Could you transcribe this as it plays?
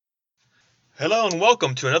Hello and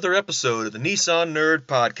welcome to another episode of the Nissan Nerd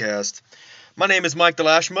Podcast. My name is Mike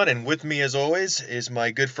DeLashmut, and with me as always is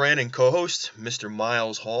my good friend and co-host, Mr.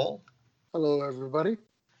 Miles Hall. Hello, everybody.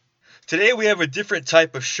 Today we have a different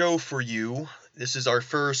type of show for you. This is our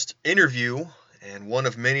first interview and one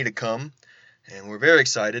of many to come, and we're very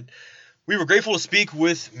excited. We were grateful to speak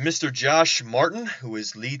with Mr. Josh Martin, who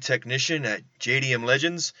is lead technician at JDM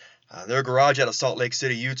Legends. Their garage out of Salt Lake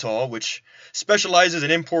City, Utah, which specializes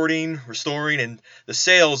in importing, restoring, and the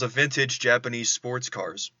sales of vintage Japanese sports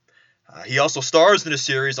cars. He also stars in a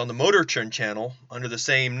series on the Motor Trend channel under the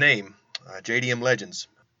same name, JDM Legends.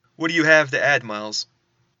 What do you have to add, Miles?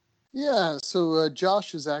 Yeah, so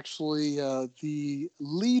Josh is actually the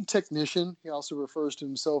lead technician. He also refers to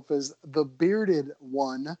himself as the bearded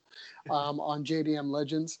one on JDM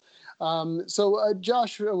Legends. So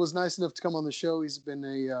Josh was nice enough to come on the show. He's been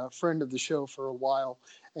a friend of the show for a while.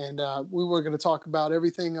 And we were going to talk about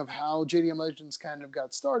everything of how JDM Legends kind of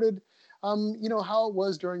got started, how it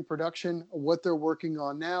was during production, what they're working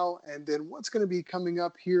on now, and then what's going to be coming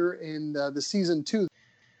up here in the season 2.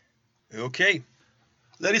 Okay.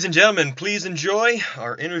 Ladies and gentlemen, please enjoy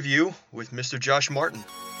our interview with Mr. Josh Martin.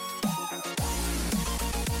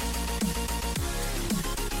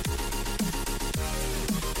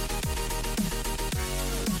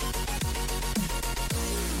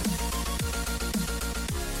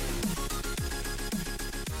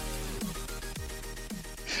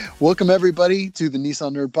 Welcome, everybody, to the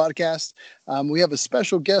Nissan Nerd Podcast. We have a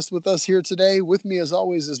special guest with us here today. With me, as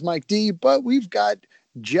always, is Mike D, but we've got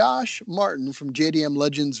Josh Martin from JDM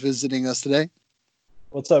Legends visiting us today.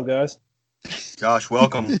 What's up, guys? Josh,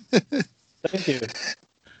 welcome. Thank you.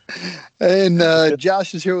 And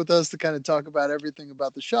Josh is here with us to kind of talk about everything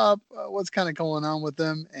about the shop, what's kind of going on with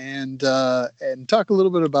them, and talk a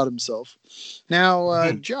little bit about himself.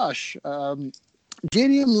 Now, Josh,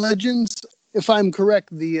 JDM Legends, if I'm correct,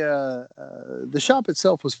 the shop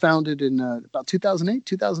itself was founded in about 2008,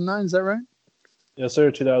 2009. Is that right? Yes,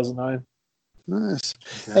 sir. 2009. Nice.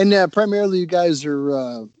 Okay. And primarily, you guys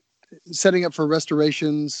are setting up for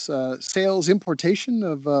restorations, sales, importation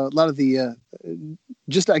of a lot of the,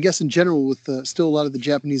 just I guess in general, with still a lot of the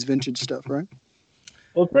Japanese vintage stuff, right?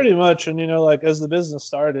 Well, pretty much. And, as the business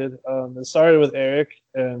started, it started with Eric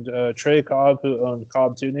and Trey Cobb, who owned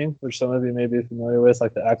Cobb Tuning, which some of you may be familiar with,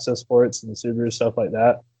 like the Access Sports and the Subaru, stuff like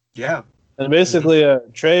that. Yeah. And basically,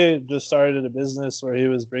 Trey just started a business where he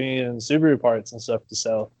was bringing in Subaru parts and stuff to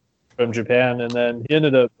sell from Japan. And then he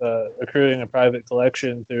ended up accruing a private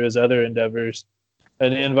collection through his other endeavors.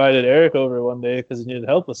 And he invited Eric over one day because he needed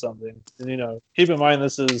help with something. And, keep in mind,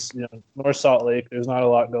 this is, North Salt Lake. There's not a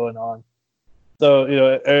lot going on. So,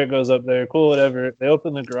 Eric goes up there, cool, whatever. They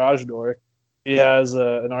open the garage door. He has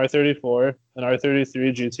an R34, an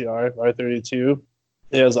R33 GTR, R32.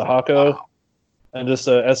 He has a Hako and just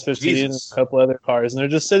a S15 and a couple other cars. And they're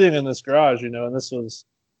just sitting in this garage, and this was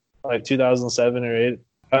like 2007 or 8.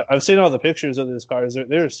 I've seen all the pictures of these cars.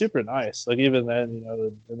 They're super nice. Like even then,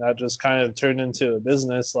 and that just kind of turned into a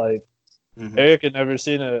business. Like Eric had never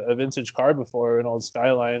seen a vintage car before, an old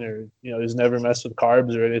Skyline, or he's never messed with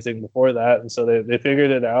carbs or anything before that. And so they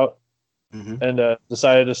figured it out and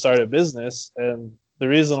decided to start a business. And the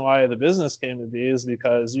reason why the business came to be is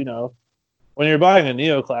because when you're buying a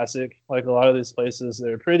neoclassic, like a lot of these places,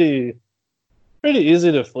 they're pretty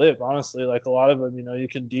easy to flip, honestly. Like a lot of them, you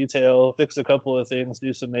can detail, fix a couple of things,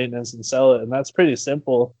 do some maintenance, and sell it, and that's pretty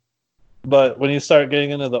simple. But when you start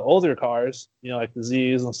getting into the older cars, like the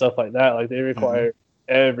Z's and stuff like that, like they require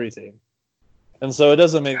everything. And so it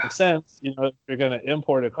doesn't make sense, if you're going to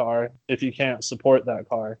import a car if you can't support that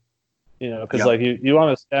car, because like you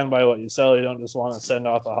want to stand by what you sell. You don't just want to send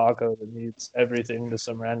off a Hako that needs everything to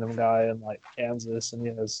some random guy in like Kansas and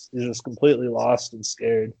he's just completely lost and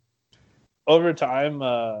scared. Over time,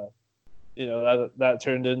 that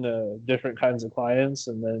turned into different kinds of clients,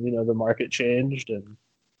 and then the market changed, and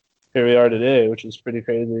here we are today, which is pretty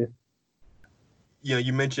crazy.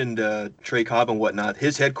 You mentioned Trey Cobb and whatnot.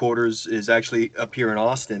 His headquarters is actually up here in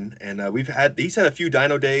Austin, and he's had a few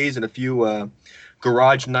dyno days and a few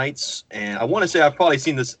garage nights. And I want to say I've probably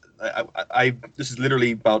seen this. This is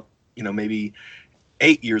literally about maybe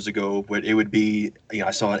 8 years ago, but it would be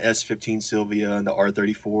I saw an S15 Silvia and the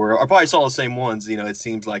R34. I probably saw the same ones. It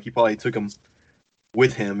seems like he probably took them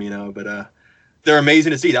with him. But they're amazing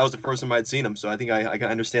to see. That was the first time I'd seen them, so I think I can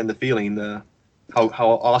understand the feeling, how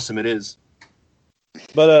awesome it is.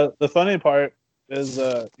 But the funny part is,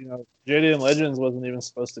 JDM Legends wasn't even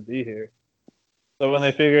supposed to be here. So when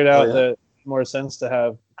they figured out that it made more sense to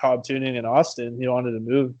have Cobb Tuning in Austin, he wanted to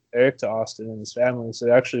move Eric to Austin and his family, so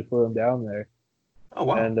they actually flew him down there. Oh,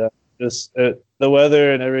 wow. And The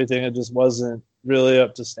weather and everything, it just wasn't really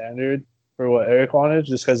up to standard for what Eric wanted,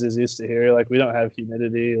 just because he's used to here. Like, we don't have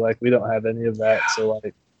humidity, like we don't have any of that. So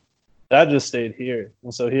like that just stayed here.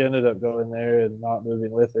 And so he ended up going there and not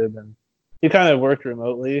moving with him. And he kind of worked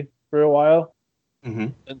remotely for a while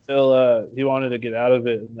until he wanted to get out of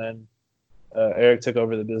it. And then Eric took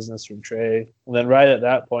over the business from Trey. And then right at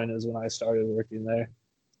that point is when I started working there.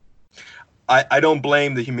 I don't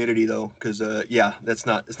blame the humidity though, because it's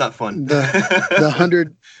not fun.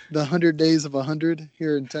 The 100 days of 100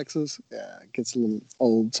 here in Texas, it gets a little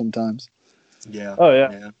old sometimes. Yeah. Oh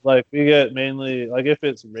yeah. Like we get mainly like if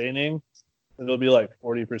it's raining, it'll be like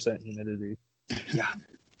 40% humidity. Yeah.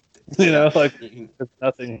 You know, like there's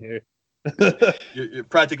nothing here. you're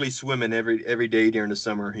practically swimming every day during the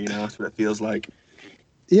summer. You know, that's what it feels like.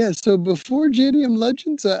 Yeah. So before JDM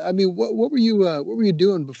Legends, I mean, what were you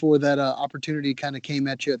doing before that opportunity kind of came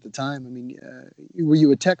at you at the time? I mean, were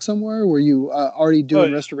you a tech somewhere? Were you already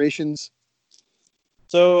doing restorations?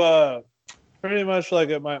 So pretty much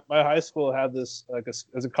like at my high school had this like as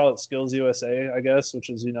they call it Skills USA, I guess, which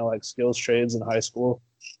is like skills trades in high school.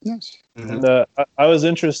 Yes. And I was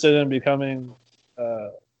interested in becoming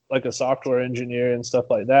like a software engineer and stuff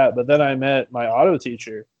like that. But then I met my auto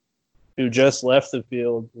teacher, who just left the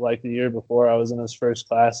field like the year before. I was in his first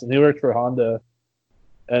class, and he worked for Honda,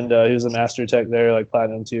 and he was a master tech there, like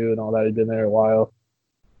Platinum 2 and all that. He'd been there a while.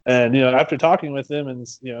 And, after talking with him and,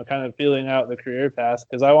 kind of feeling out the career path,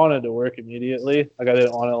 because I wanted to work immediately. Like, I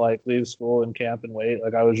didn't want to, like, leave school and camp and wait.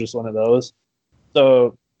 Like, I was just one of those.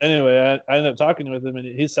 So, anyway, I ended up talking with him, and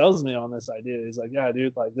he sells me on this idea. He's like, yeah,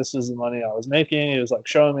 dude, like, this is the money I was making. He was, like,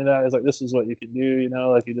 showing me that. He's like, this is what you can do,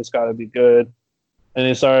 like, you just got to be good. And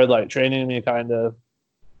he started like training me kind of.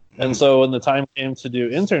 And so when the time came to do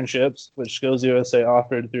internships, which Skills USA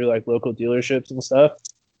offered through like local dealerships and stuff,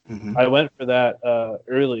 I went for that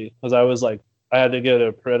early because I was like, I had to get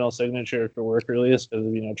a parental signature for work release because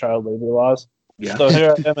of, child labor laws. Yeah. So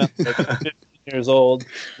here I am at like 15 years old,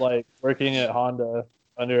 like working at Honda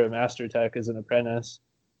under a master tech as an apprentice.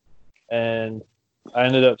 And I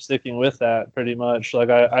ended up sticking with that pretty much.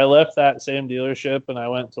 Like I left that same dealership and I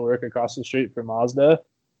went to work across the street for Mazda.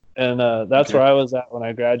 And that's where I was at when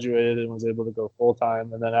I graduated and was able to go full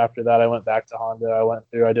time. And then after that, I went back to Honda.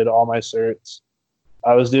 I did all my certs.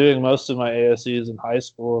 I was doing most of my ASEs in high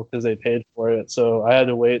school because they paid for it. So I had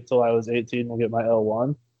to wait till I was 18 to get my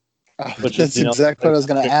L1. Which that's exactly what I was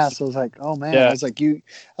going to ask. I was like, oh man, I was like, you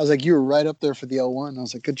were right up there for the L1. I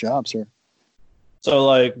was like, good job, sir. So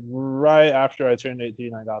like right after I turned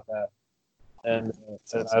 18, I got that, and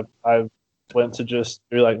I went to just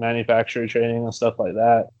do like manufacturer training and stuff like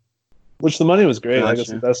that, which the money was great. Gotcha. Like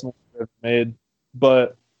it's the best money I've ever made,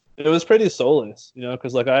 but it was pretty soulless,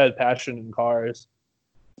 because like I had passion in cars,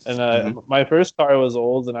 and my first car was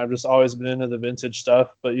old, and I've just always been into the vintage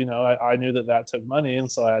stuff. But I knew that took money,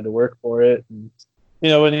 and so I had to work for it. And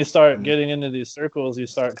when you start getting into these circles, you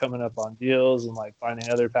start coming up on deals and like finding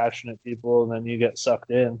other passionate people, and then you get sucked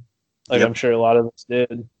in. Like I'm sure a lot of us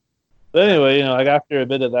did. But anyway, like after a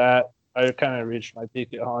bit of that, I kind of reached my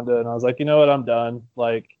peak at Honda, and I was like, you know what, I'm done.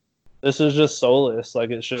 like this is just soulless. Like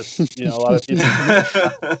it's just a lot of people.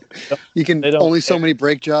 You can only so many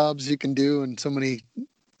brake jobs you can do, and so many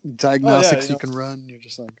diagnostics you can run. You're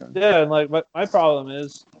just like and like my problem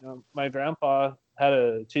is, my grandpa had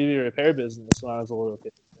a TV repair business when I was a little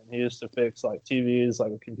kid, and he used to fix like TVs,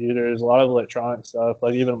 like computers, a lot of electronic stuff,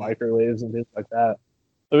 like even microwaves and things like that.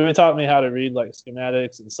 So he taught me how to read like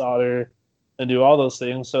schematics and solder and do all those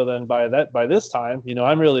things. So then by this time,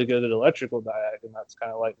 I'm really good at electrical diag, and that's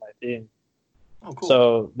kind of like my thing. Oh, cool.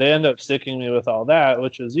 So they end up sticking me with all that,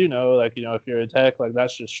 which is, if you're a tech, like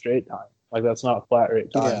that's just straight time. Like that's not flat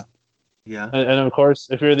rate time. Yeah. And of course,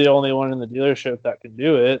 if you're the only one in the dealership that can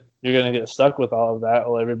do it, you're going to get stuck with all of that,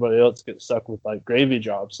 while everybody else gets stuck with like gravy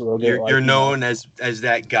jobs. So they'll get you're known as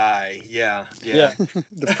that guy. Yeah.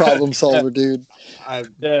 The problem solver, dude.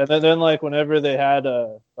 And then like whenever they had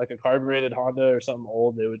like a carbureted Honda or something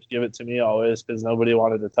old, they would give it to me always because nobody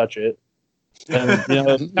wanted to touch it. And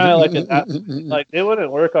kind of like it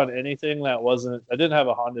wouldn't work on anything that didn't have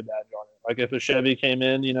a Honda badge on it. Like if a Chevy came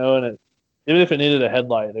in, and even if it needed a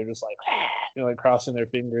headlight, they're just like, like crossing their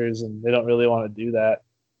fingers, and they don't really want to do that.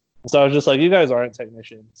 So I was just like, you guys aren't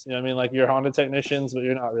technicians. Like you're Honda technicians, but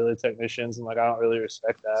you're not really technicians. And like, I don't really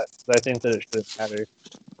respect that because I think that it shouldn't matter.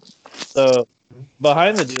 So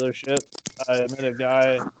behind the dealership, I met a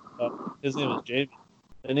guy, his name was Jamie,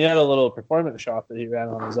 and he had a little performance shop that he ran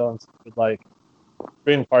on his own. So he would like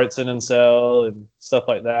bring parts in and sell and stuff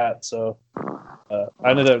like that. So I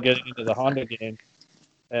ended up getting into the Honda game.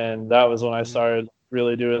 And that was when I started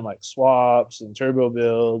really doing like swaps and turbo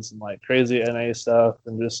builds and like crazy NA stuff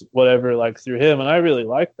and just whatever like through him. And I really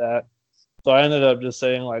liked that. So I ended up just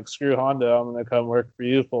saying like, screw Honda, I'm going to come work for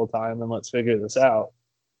you full time and let's figure this out.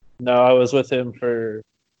 No, I was with him for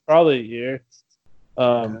probably a year.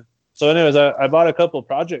 So anyways, I bought a couple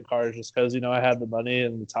project cars just because, I had the money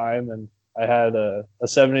and the time, and I had a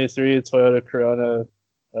 73 Toyota Corona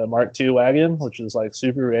Mark II wagon, which is like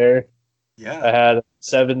super rare. Yeah. I had a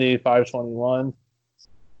 70 521.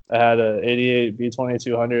 I had a 88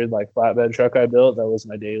 B2200 like flatbed truck I built. That was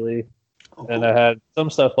my daily. Oh, and cool. I had some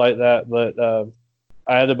stuff like that, but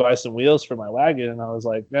I had to buy some wheels for my wagon, and I was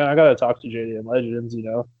like, man, I got to talk to JDM Legends,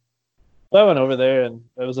 So I went over there, and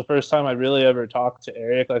it was the first time I really ever talked to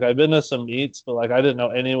Eric. Like, I'd been to some meets, but like I didn't know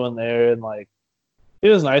anyone there, and like he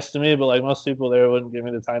was nice to me, but like most people there wouldn't give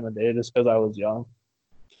me the time of day just because I was young.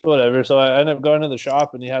 Whatever. So I ended up going to the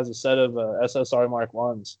shop, and he has a set of SSR Mark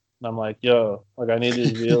Ones, and I'm like, yo, like I need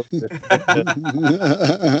these wheels.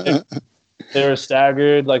 They were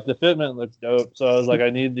staggered, like the fitment looked dope. So I was like, I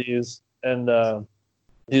need these, and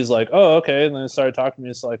he's like, oh, okay. And then he started talking to me.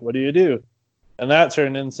 It's like, what do you do? And that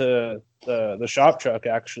turned into the shop truck.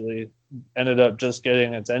 Actually ended up just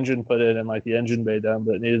getting its engine put in and like the engine bay done,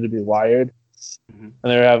 but it needed to be wired. Mm-hmm.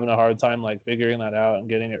 And they were having a hard time like figuring that out and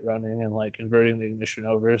getting it running and like converting the ignition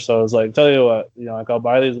over. So I was like, tell you what, like I'll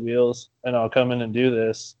buy these wheels and I'll come in and do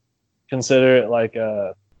this. Consider it like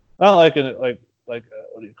not like an what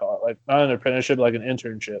do you call it? Like not an apprenticeship, like an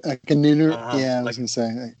internship. Like an yeah, I was gonna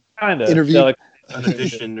say kind of interview, yeah, like an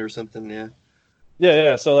audition or something. Yeah.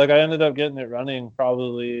 Yeah. So like I ended up getting it running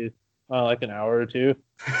probably like an hour or two.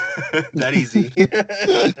 That easy.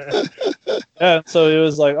 Yeah. So it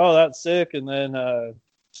was like, oh, that's sick. And then I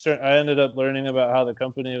ended up learning about how the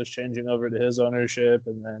company was changing over to his ownership,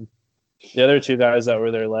 and then the other two guys that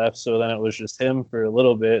were there left. So then it was just him for a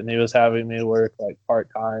little bit, and he was having me work like part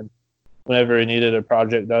time whenever he needed a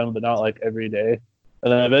project done, but not like every day.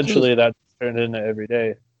 And then eventually that turned into every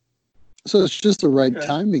day. So it's just the right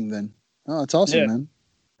timing then. Oh, it's awesome, man.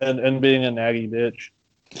 And being a naggy bitch.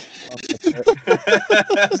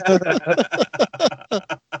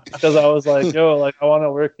 Because I was like, yo, like I want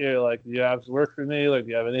to work here. Like, do you have to work for me? Like,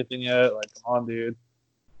 do you have anything yet? Like, come on, dude.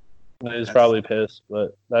 And he was probably pissed,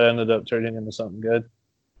 but that ended up turning into something good.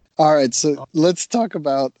 All right, so let's talk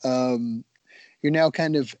about you're now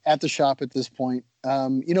kind of at the shop at this point.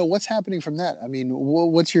 What's happening from that? I mean,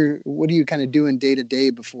 what are you kind of doing day to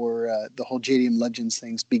day before the whole JDM Legends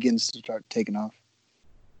things begins to start taking off?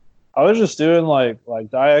 I was just doing like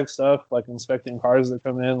DIAC stuff, like inspecting cars that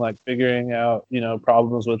come in, like figuring out,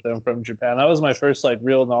 problems with them from Japan. That was my first like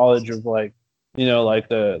real knowledge of like, like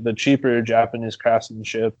the cheaper Japanese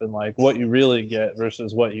craftsmanship and like what you really get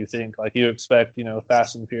versus what you think. Like you expect,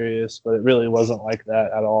 Fast and Furious, but it really wasn't like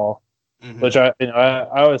that at all. Mm-hmm. Which I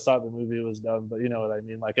always thought the movie was dumb, but you know what I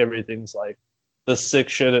mean? Like everything's like the sick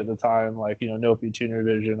shit at the time, like, Nopi tuner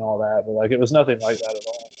vision, all that, but like it was nothing like that at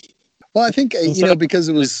all. Well, I think, because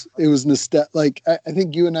it was like, I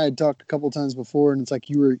think you and I had talked a couple of times before, and it's like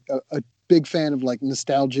you were a big fan of like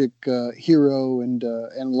nostalgic hero and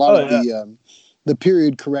a lot of the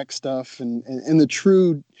period correct stuff and the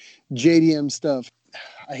true JDM stuff.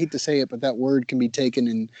 I hate to say it, but that word can be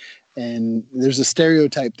taken and there's a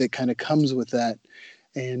stereotype that kind of comes with that.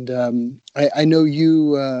 And I know you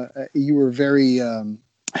were very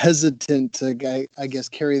hesitant to, I guess,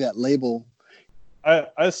 carry that label.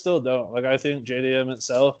 I still don't. Like, I think JDM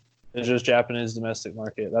itself is just Japanese domestic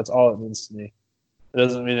market. That's all it means to me. It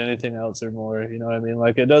doesn't mean anything else or more. You know what I mean?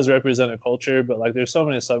 Like, it does represent a culture, but like, there's so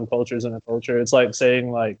many subcultures in a culture. It's like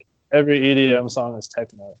saying like every EDM song is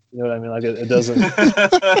techno. You know what I mean? Like, it doesn't,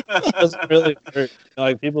 it doesn't really hurt.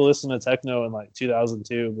 Like, people listen to techno in like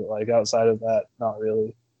 2002, but like outside of that, not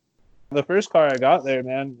really. The first car I got there,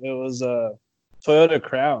 man, it was a Toyota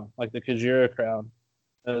Crown, like the Kajira Crown.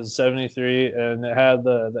 It was 73, and it had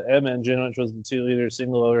the M engine, which was the 2-liter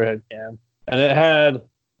single overhead cam. And it had a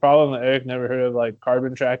problem that Eric never heard of, like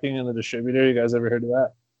carbon tracking in the distributor. You guys ever heard of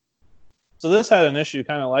that? So this had an issue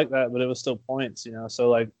kind of like that, but it was still points, So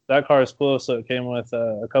like that car is cool. So it came with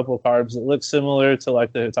a couple of carbs that look similar to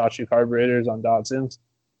like the Hitachi carburetors on Datsuns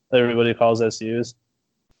that everybody calls SUs.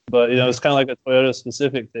 But, it's kind of like a Toyota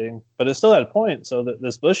specific thing. But it still had points. So that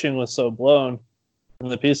this bushing was so blown, and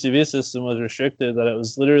the PCV system was restricted that it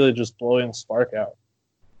was literally just blowing spark out.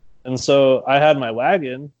 And so I had my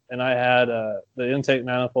wagon, and I had the intake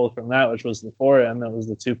manifold from that, which was the 4M. That was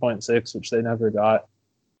the 2.6, which they never got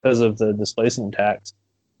because of the displacement tax.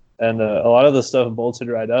 And a lot of the stuff bolted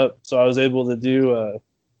right up. So I was able to do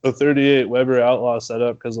a 38 Weber Outlaw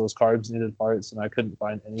setup because those carbs needed parts, and I couldn't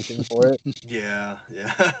find anything for it. Yeah.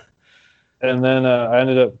 And then I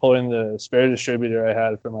ended up pulling the spare distributor I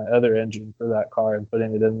had for my other engine for that car and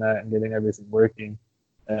putting it in that and getting everything working.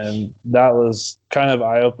 And that was kind of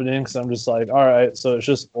eye-opening because I'm just like, all right, so it's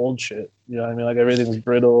just old shit. You know what I mean? Like everything's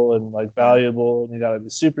brittle and like valuable, and you got to be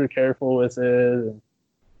super careful with it. And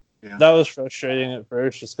that was frustrating at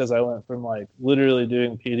first just because I went from like literally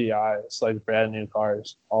doing PDIs, like brand new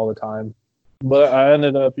cars all the time. But I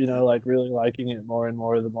ended up, you know, like really liking it more and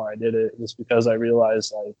more the more I did it, just because I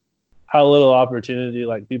realized like how little opportunity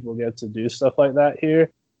like people get to do stuff like that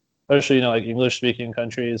here, especially, you know, like English speaking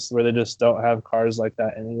countries where they just don't have cars like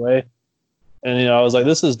that anyway. And, you know, I was like,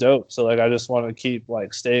 this is dope. So like, I just want to keep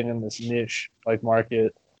like staying in this niche like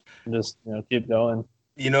market and just, you know, keep going.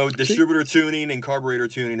 You know, distributor tuning and carburetor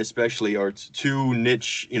tuning especially are two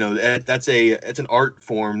niche, you know, it's an art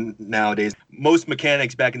form nowadays. Most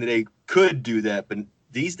mechanics back in the day could do that, but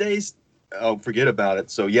these days, oh, forget about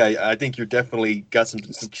it. So yeah, I think you're definitely got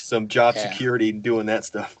some job security doing that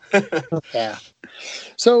stuff. Yeah.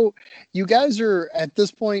 So you guys are at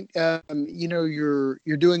this point, you know, you're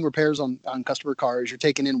doing repairs on customer cars. You're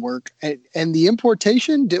taking in work, and the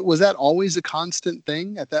importation was that always a constant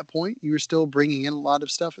thing at that point? You were still bringing in a lot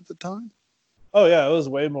of stuff at the time. Oh yeah, it was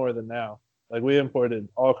way more than now. Like we imported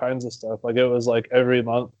all kinds of stuff. Like it was like every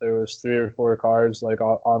month there was 3 or 4 cars like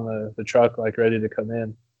on the truck, like ready to come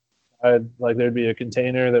in. Like there'd be a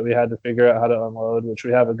container that we had to figure out how to unload, which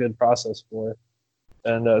we have a good process for.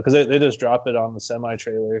 And because they just drop it on the semi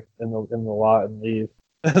trailer in the lot and leave,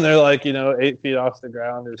 and they're like, you know, 8 feet off the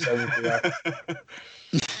ground or 7 feet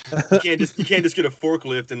off. You can't just get a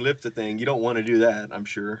forklift and lift the thing. You don't want to do that, I'm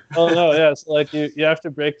sure. Oh no, yeah. So like you have to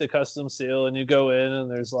break the custom seal, and you go in, and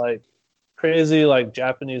there's like crazy like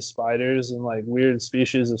Japanese spiders and like weird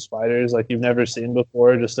species of spiders like you've never seen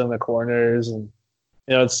before, just in the corners, and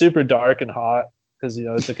you know it's super dark and hot because, you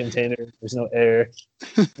know, it's a container. There's no air.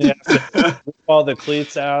 You have to rip all the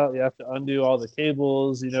cleats out. You have to undo all the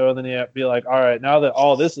cables, you know, and then you have to be like, all right, now that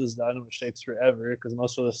all this is done, which takes forever because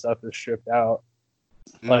most of the stuff is stripped out.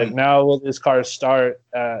 Like now will this car start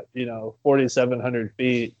at, you know, 4,700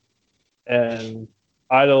 feet and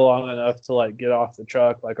idle long enough to like get off the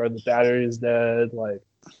truck? Like, are the batteries dead? Like,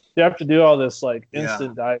 you have to do all this like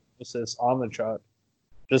instant diagnosis on the truck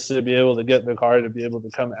just to be able to get the car to be able to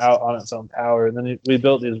come out on its own power. And then we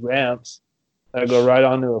built these ramps that go right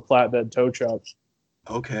onto a flatbed tow truck.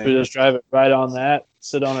 Okay. We just drive it right on that,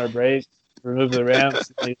 sit on our brakes, remove the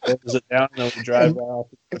ramps, and close it down, and then we drive right off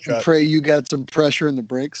the truck. Pray you got some pressure in the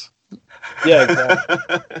brakes. Yeah,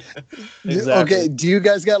 exactly. Exactly. Okay, do you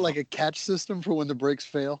guys got like a catch system for when the brakes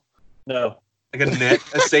fail? No. Like a net,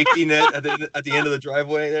 a safety net at the end of the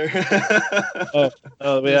driveway there.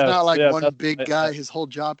 There's not like one big guy. His whole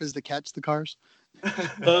job is to catch the cars.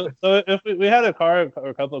 So if we had a car or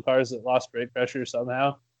a couple of cars that lost brake pressure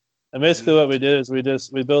somehow, and basically what we did is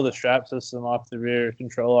we built a strap system off the rear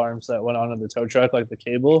control arms that went onto the tow truck, like the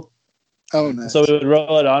cable. Oh, nice. So we would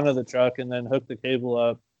roll it onto the truck and then hook the cable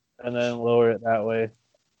up and then lower it that way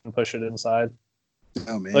and push it inside.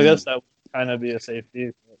 Oh man! So I guess that would kind of be a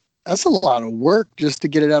safety. That's a lot of work just to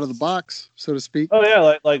get it out of the box, so to speak. Oh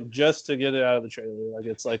yeah, like just to get it out of the trailer, like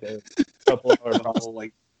it's like a couple hour process.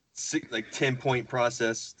 Like 10-point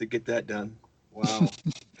process to get that done. Wow.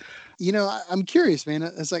 You know, I'm curious, man.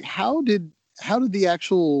 It's like how did the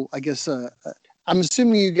actual? I guess I'm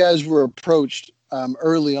assuming you guys were approached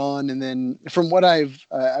early on, and then from what I've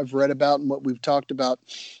read about and what we've talked about,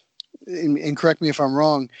 and correct me if I'm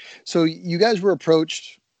wrong. So you guys were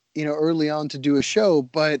approached, you know, early on to do a show,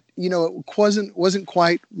 but you know, it wasn't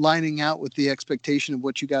quite lining out with the expectation of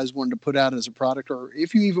what you guys wanted to put out as a product, or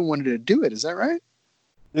if you even wanted to do it. Is that right?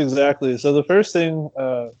 Exactly. So the first thing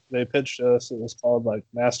they pitched us, it was called like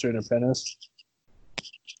Master and Apprentice,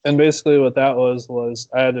 and basically what that was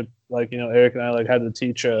I had to, like, you know, Eric and I like had to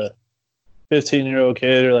teach a 15-year-old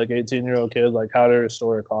kid or like 18-year-old kid like how to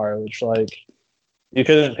restore a car, which like you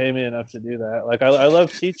couldn't pay me enough to do that. Like I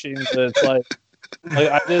love teaching, but it's like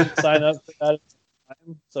I didn't sign up for that at the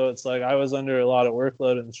time. So it's like I was under a lot of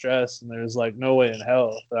workload and stress, and there's like no way in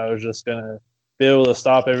hell that I was just gonna be able to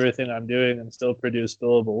stop everything I'm doing and still produce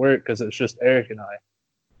billable work because it's just Eric and I.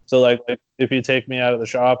 So like if you take me out of the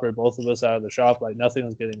shop or both of us out of the shop, like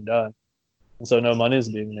nothing's getting done. And so no money's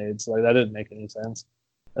being made. So like that didn't make any sense.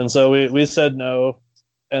 And so we said no.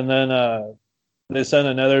 And then they sent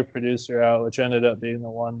another producer out, which ended up being the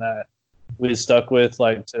one that we stuck with,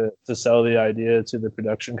 like to sell the idea to the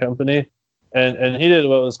production company. And he did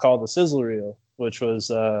what was called the sizzle reel, which was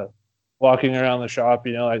walking around the shop,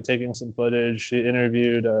 you know, like taking some footage. He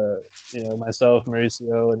interviewed, you know, myself,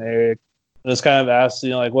 Mauricio, and Eric, just kind of asked,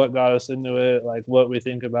 like what got us into it, like what we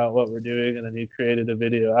think about what we're doing, and then he created a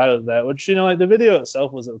video out of that. Which like the video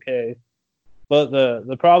itself was okay, but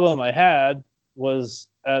the problem I had was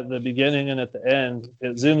at the beginning and at the end.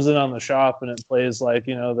 It zooms in on the shop and it plays like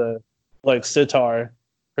the like sitar,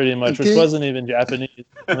 pretty much, which wasn't even Japanese.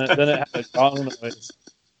 And then it had a gong noise.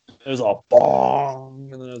 It was all bong.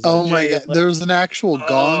 And then it was oh my god! There was an actual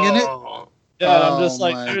gong in it. Yeah, and I'm just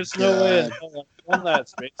like, there's no way in hell. Like, one,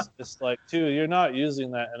 that's racist. Like, two, you're not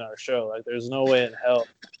using that in our show. Like, there's no way in hell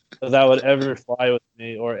that would ever fly with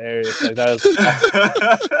me or Eric. Like, that is.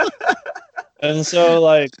 And so,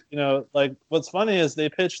 like, like, what's funny is they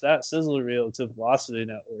pitched that sizzle reel to Velocity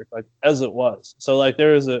Network, like, as it was. So, like,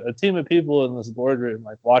 there was a team of people in this boardroom,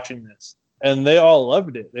 like, watching this, and they all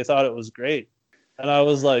loved it. They thought it was great. And I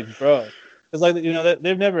was like, bro, because, like,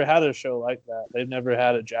 they've never had a show like that. They've never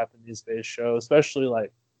had a Japanese-based show, especially,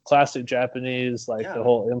 like, classic Japanese, like, the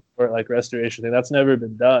whole import, like, restoration thing. That's never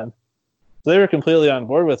been done. So they were completely on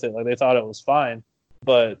board with it. Like, they thought it was fine,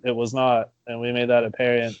 but it was not, and we made that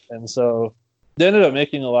apparent. And so they ended up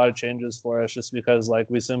making a lot of changes for us just because, like,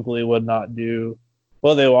 we simply would not do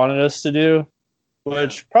what they wanted us to do,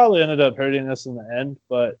 which probably ended up hurting us in the end.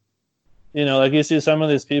 But like, you see some of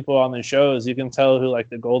these people on the shows, you can tell who, like,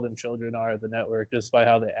 the golden children are at the network just by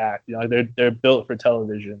how they act. Like, they're built for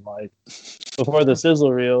television. Like, before the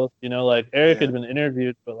sizzle reel, like, Eric had been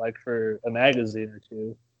interviewed, but, like, for a magazine or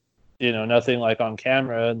two, nothing, like, on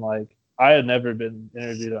camera. And, like, I had never been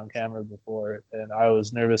interviewed on camera before, and I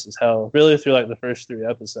was nervous as hell, really, through, like, the first 3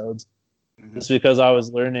 episodes, just because I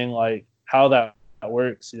was learning, like, how that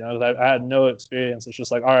works. I had no experience. It's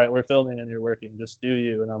just like, all right, we're filming and you're working, just do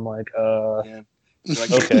you. And I'm like,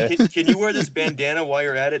 like, okay. Can you wear this bandana while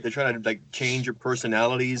you're at it? They're trying to, like, change your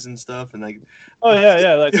personalities and stuff, and, like, oh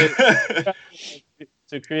yeah, like,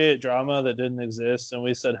 to create drama that didn't exist, and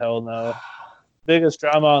we said hell no. Biggest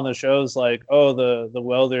drama on the show is, like, oh, the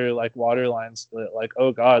welder, like, water line split. Like,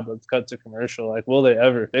 oh god, let's cut to commercial. Like, will they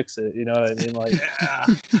ever fix it? You know what I mean? Like,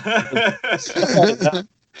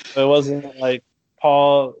 it wasn't like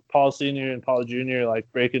Paul Sr. and Paul Jr.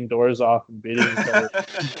 like breaking doors off and beating each other.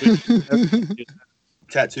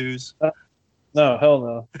 Tattoos. No, hell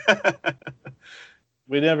no.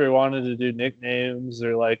 We never wanted to do nicknames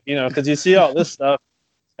or, like, because you see all this stuff.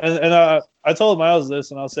 And I told Miles this,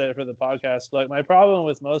 and I'll say it for the podcast. But, like, my problem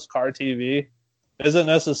with most car TV isn't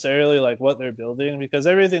necessarily, like, what they're building, because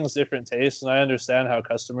everything's different tastes, and I understand how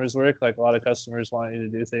customers work. Like, a lot of customers want you to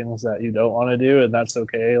do things that you don't want to do, and that's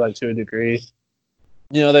okay, like, to a degree.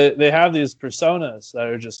 They have these personas that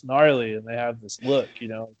are just gnarly, and they have this look,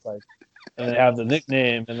 it's like, and they have the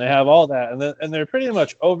nickname, and they have all that, and they're pretty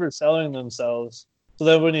much overselling themselves. So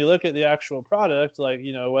that when you look at the actual product, like,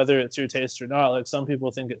 whether it's your taste or not, like, some people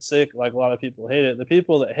think it's sick, like, a lot of people hate it. The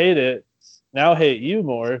people that hate it now hate you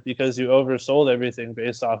more because you oversold everything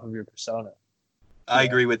based off of your persona. I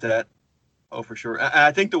agree with that. Oh, for sure.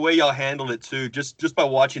 I think the way y'all handled it too, just by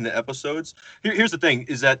watching the episodes. Here's the thing: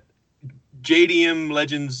 is that JDM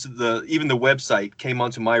Legends, even the website, came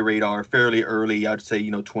onto my radar fairly early. I'd say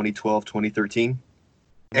 2012, 2013.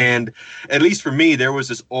 And at least for me, there was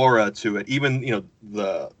this aura to it. Even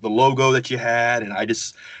the logo that you had, and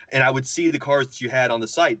I would see the cars that you had on the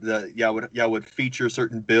site. Y'all would feature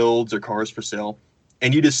certain builds or cars for sale,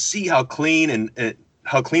 and you just see how clean and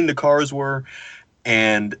how clean the cars were.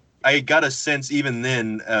 And I got a sense even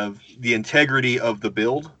then of the integrity of the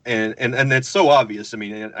build, and it's so obvious. I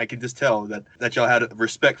mean, I could just tell that y'all had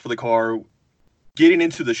respect for the car. Getting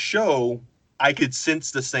into the show, I could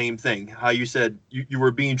sense the same thing. How you said you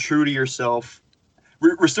were being true to yourself.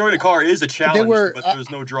 Restoring a car is a challenge, but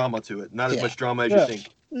there's no drama to it. Not as much drama as you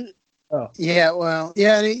think. Oh. Yeah, well,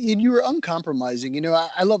 yeah, and you were uncompromising.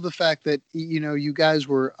 I love the fact that you guys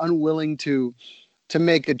were unwilling to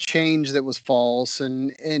make a change that was false,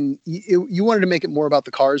 and you wanted to make it more about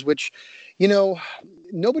the cars, which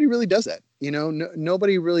nobody really does that.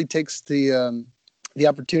 Nobody really takes the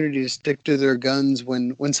opportunity to stick to their guns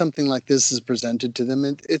when something like this is presented to them.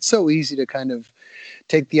 It's so easy to kind of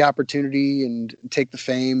take the opportunity and take the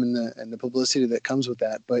fame and the publicity that comes with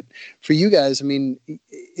that. But for you guys, I mean,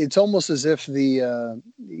 it's almost as if the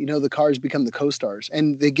cars become the co-stars,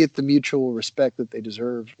 and they get the mutual respect that they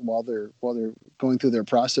deserve while they're going through their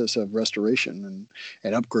process of restoration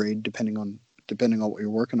and upgrade, depending on what you're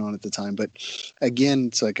working on at the time. But again,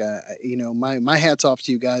 it's like, my hat's off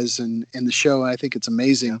to you guys and the show. I think it's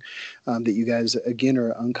amazing that you guys, again,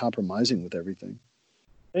 are uncompromising with everything.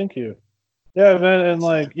 Thank you. Yeah, man. And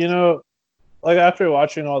like, like after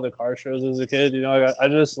watching all the car shows as a kid, I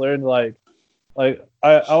just learned like I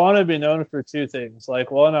want to be known for two things.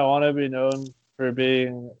 Like, one, I want to be known for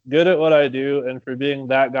being good at what I do and for being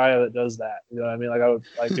that guy that does that. You know what I mean? Like I would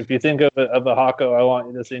like if you think of a Hako, I want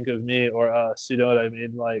you to think of me or us. You know what I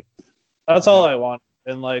mean? Like that's all I want.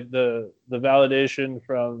 And like the validation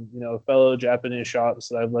from fellow Japanese shops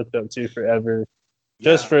that I've looked up to forever,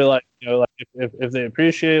 just for like like if they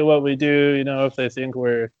appreciate what we do, if they think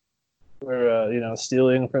we're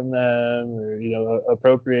stealing from them or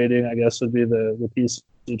appropriating, I guess would be the PC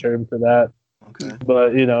term for that. Okay.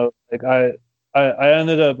 But like I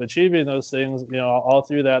ended up achieving those things all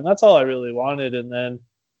through that, and that's all I really wanted. And then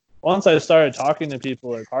once I started talking to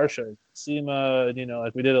people at car shows, SEMA, and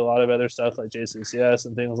like we did a lot of other stuff like JCCS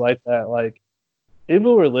and things like that, like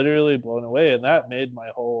people were literally blown away, and that made my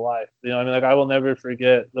whole life. Like I will never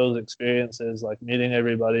forget those experiences, like meeting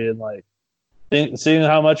everybody and like seeing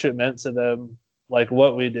how much it meant to them, like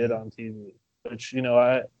what we did on TV, which,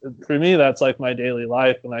 for me, that's like my daily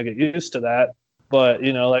life and I get used to that. But,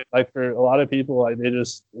 like for a lot of people, like they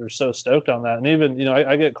just are so stoked on that. And even,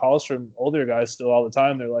 I get calls from older guys still all the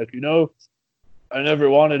time. They're like, I never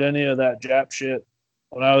wanted any of that Jap shit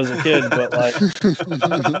when I was a kid, but like,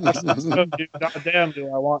 goddamn,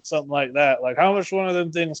 do I want something like that? Like, how much one of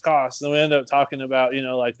them things costs? And we end up talking about,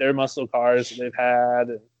 like their muscle cars that they've had.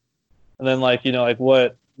 And then like, like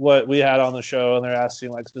what we had on the show, and they're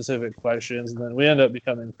asking like specific questions, and then we end up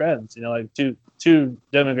becoming friends, like two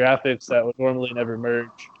demographics that would normally never merge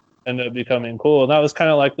end up becoming cool. And that was kind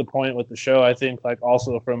of like the point with the show, I think, like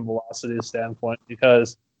also from Velocity's standpoint,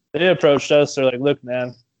 because they approached us. They're like, look,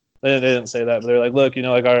 man, they didn't say that, but they're like, look,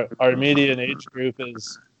 like our median age group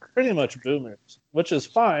is pretty much boomers, which is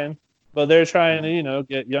fine. But they're trying to,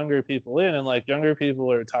 get younger people in, and like younger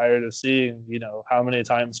people are tired of seeing, how many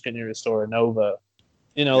times can you restore a Nova?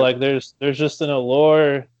 Like there's just an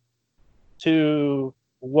allure to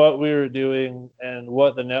what we were doing and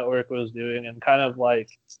what the network was doing, and kind of like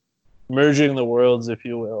merging the worlds, if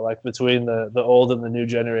you will, like between the old and the new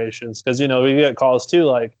generations. Because, we get calls too,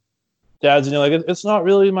 like dads, like it's not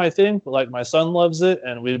really my thing, but like my son loves it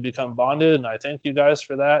and we've become bonded, and I thank you guys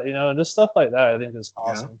for that, and just stuff like that I think is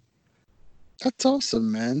awesome. Yeah. That's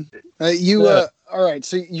awesome, man. All right,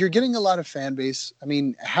 so you're getting a lot of fan base. I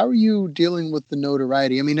mean, how are you dealing with the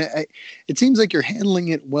notoriety? I mean, it seems like you're handling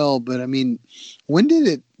it well, but I mean, when did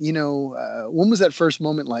it, when was that first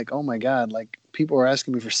moment like, oh my God, like people are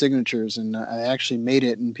asking me for signatures and I actually made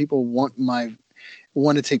it, and people want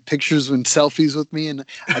to take pictures and selfies with me, and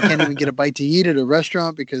I can't even get a bite to eat at a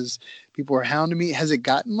restaurant because people are hounding me. Has it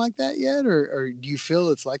gotten like that yet? Or do you feel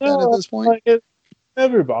it's like that at this point? Like it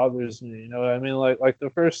never bothers me, I mean, like the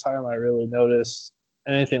first time I really noticed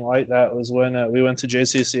anything like that was when we went to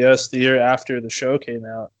JCCS the year after the show came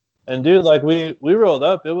out. And dude, like we rolled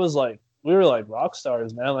up, it was like we were like rock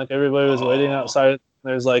stars, man. Like everybody was waiting outside.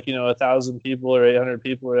 There's like 1,000 people or 800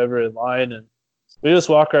 people or whatever in line, and we just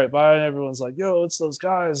walk right by and everyone's like, yo, it's those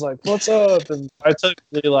guys, like what's up? And I took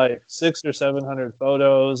like 600 or 700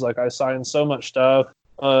 photos. Like I signed so much stuff.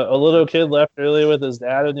 A little kid left early with his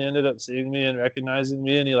dad, and he ended up seeing me and recognizing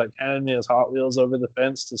me, and he like handed me his Hot Wheels over the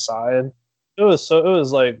fence to sign. It was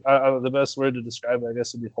like the best word to describe it, I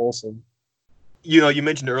guess, would be wholesome. You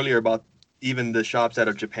mentioned earlier about even the shops out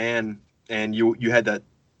of Japan, and you had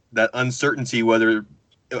that uncertainty whether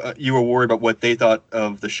you were worried about what they thought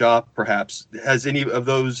of the shop, perhaps. Have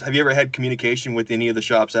you ever had communication with any of the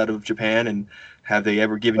shops out of Japan, and have they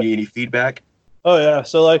ever given you any feedback? Oh yeah,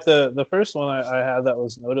 so like the first one I had that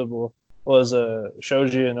was notable was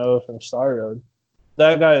Shoji Ino from Star Road.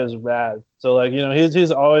 That guy is rad. So like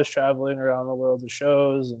he's always traveling around the world to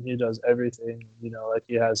shows, and he does everything. Like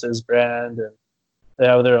he has his brand, and they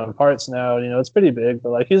have their own parts now. It's pretty big, but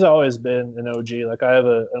like he's always been an OG. Like I have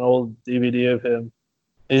an old DVD of him.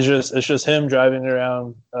 It's just him driving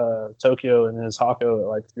around Tokyo in his Hako at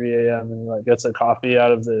like 3 a.m. and he like gets a coffee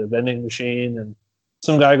out of the vending machine, and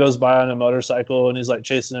some guy goes by on a motorcycle and he's like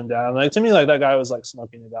chasing him down. Like to me, like that guy was like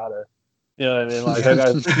smoking Nevada. You know what I mean? Like that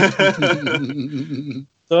guy.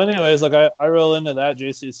 So anyways, like I roll into that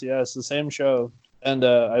JCCS, the same show, and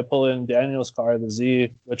I pull in Daniel's car, the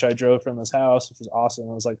Z, which I drove from his house, which was awesome.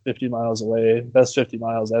 It was like 50 miles away, best 50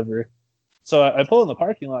 miles ever. So I pull in the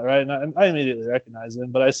parking lot, right, and I immediately recognize him.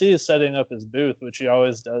 But I see he's setting up his booth, which he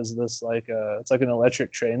always does this like it's like an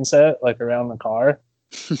electric train set like around the car.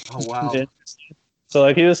 Oh wow! So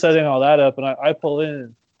like he was setting all that up, and I pull in.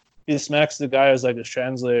 And he smacks the guy as like his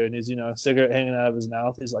translator, and he's a cigarette hanging out of his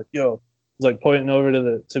mouth. He's like, "Yo," he's like pointing over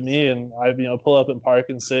to me, and I pull up and park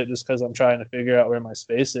and sit just because I'm trying to figure out where my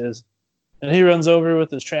space is. And he runs over with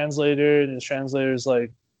his translator, and his translator's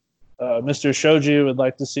like, "Mr. Shoji would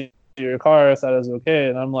like to see your car if that is okay."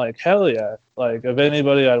 And I'm like, hell yeah. Like if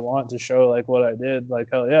anybody I'd want to show like what I did, like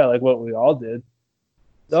hell yeah, like what we all did.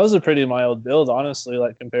 That was a pretty mild build, honestly,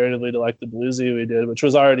 like comparatively to like the Bluesy we did, which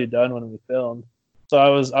was already done when we filmed. So I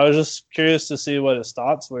was just curious to see what his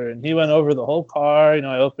thoughts were, and he went over the whole car.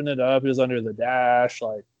 I opened it up. He was under the dash,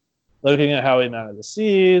 like looking at how he mounted the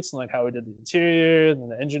seats and like how we did the interior and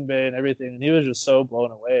the engine bay and everything. And he was just so blown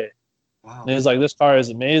away. Wow. And he's like, "This car is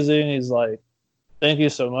amazing." He's like, "Thank you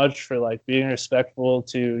so much for like being respectful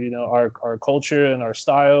to our culture and our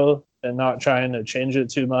style and not trying to change it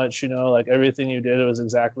too much. Like everything you did was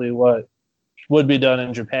exactly what would be done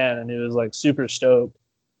in Japan." And he was like super stoked.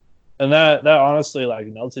 And that honestly like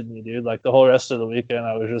melted me, dude. Like the whole rest of the weekend,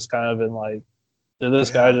 I was just kind of in like, did this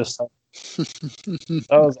guy just? That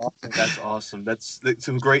was awesome. That's awesome. That's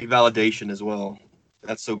some great validation as well.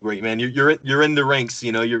 That's so great, man. You're in the ranks.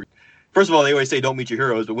 You're. First of all, they always say don't meet your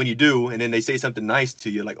heroes, but when you do, and then they say something nice to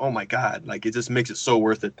you, like, oh my God, like it just makes it so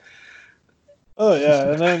worth it. Oh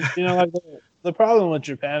yeah, and then like the problem with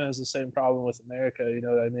Japan is the same problem with America. You know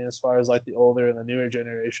what I mean? As far as like the older and the newer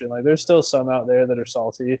generation, like there's still some out there that are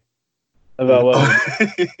salty about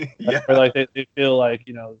what, yeah, or like they feel like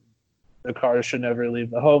the cars should never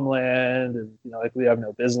leave the homeland, and like we have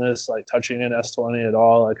no business like touching an S20 at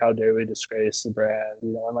all. Like how dare we disgrace the brand,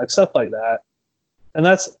 and like stuff like that. And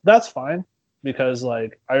that's fine because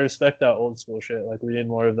like I respect that old school shit. Like we need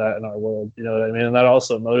more of that in our world. You know what I mean? And that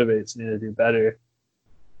also motivates me to do better.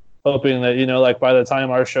 Hoping that like by the time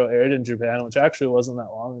our show aired in Japan, which actually wasn't that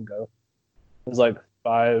long ago, it was like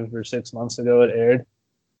 5 or 6 months ago it aired,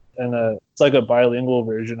 and it's like a bilingual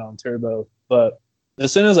version on Turbo. But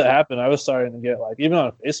as soon as it happened, I was starting to get like even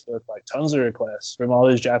on Facebook like tons of requests from all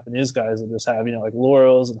these Japanese guys that just have like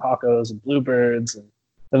Laurels and Hakos and Bluebirds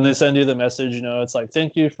and they send you the message, it's like,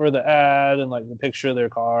 thank you for the ad and like the picture of their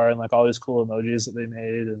car and like all these cool emojis that they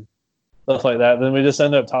made and stuff like that. Then we just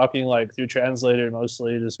end up talking like through translator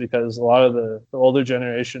mostly just because a lot of the older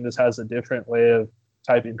generation just has a different way of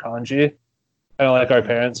typing kanji, kind of like our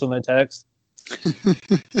parents when they text.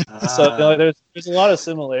 So there's a lot of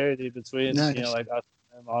similarity between like us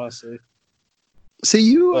and them, honestly. So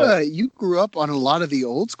you grew up on a lot of the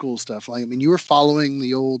old school stuff. Like, I mean, you were following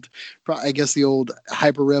the old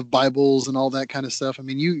HyperRev Bibles and all that kind of stuff. I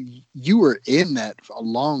mean, you were in that for a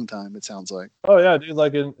long time, it sounds like. Oh yeah, dude.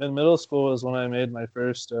 Like in middle school is when I made my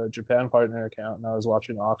first Japan partner account, and I was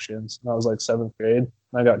watching auctions. And I was like 7th grade, and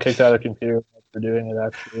I got kicked out of computer for doing it.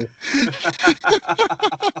 Actually,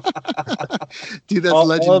 dude, that's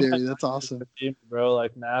legendary. That's awesome, bro.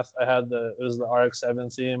 Like math, it was the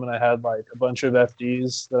RX-7 theme, and I had like a bunch of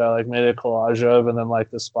FDs that I like made a collage of, and then like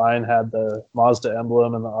the spine had the Mazda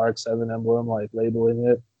emblem and the RX-7 emblem, like labeling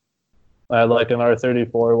it. I had like an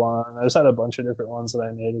R34 one. I just had a bunch of different ones that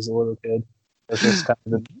I made as a little kid. It's just kind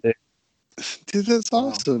of big. Dude, that's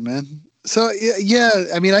awesome, man. So yeah,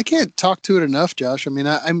 I mean, I can't talk to it enough, Josh. I mean,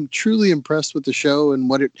 I'm truly impressed with the show and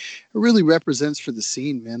what it really represents for the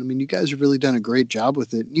scene, man. I mean, you guys have really done a great job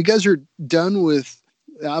with it. You guys are done with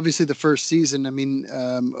obviously the first season. I mean,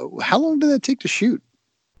 how long did that take to shoot?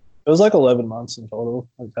 It was like 11 months in total,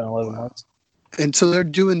 like 10, 11 months. And so they're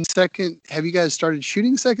doing second. Have you guys started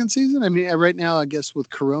shooting second season? I mean, right now, I guess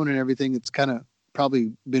with Corona and everything, it's kind of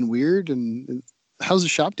probably been weird. And how's the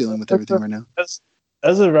shop dealing with everything right now?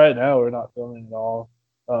 As of right now, we're not filming at all.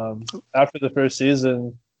 After the first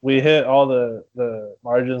season, we hit all the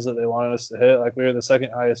margins that they wanted us to hit. Like we were the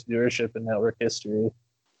second highest viewership in network history.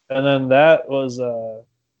 And then that was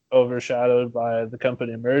overshadowed by the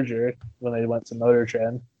company merger when they went to Motor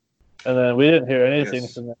Trend. And then we didn't hear anything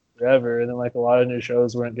from them forever. And then like a lot of new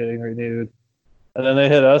shows weren't getting renewed. And then they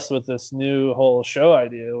hit us with this new whole show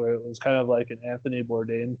idea where it was kind of like an Anthony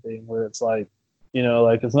Bourdain thing where it's like,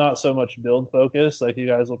 like it's not so much build focused. Like you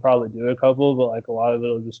guys will probably do a couple, but like a lot of it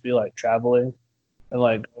will just be like traveling and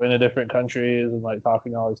like going to different countries and like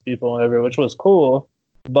talking to all these people and whatever, which was cool.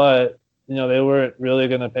 But, they weren't really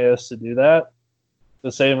going to pay us to do that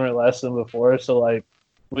the same or less than before. So like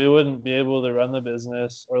we wouldn't be able to run the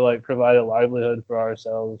business or like provide a livelihood for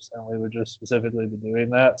ourselves. And we would just specifically be doing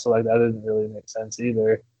that. So like that didn't really make sense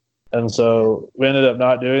either. And so we ended up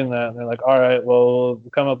not doing that. And they're like, all right, well,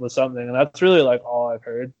 we'll come up with something. And that's really like all I've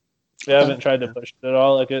heard. We haven't tried to push it at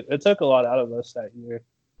all. Like it took a lot out of us that year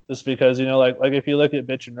just because, like if you look at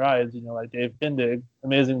Bitch and Rides, like Dave Kindig,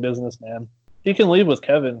 amazing businessman, he can leave with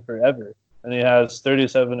Kevin forever. And he has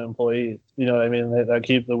 37 employees, you know what I mean, that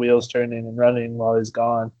keep the wheels turning and running while he's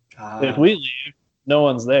gone. If we leave, no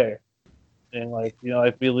one's there. And like,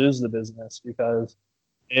 if we lose the business because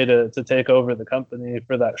to take over the company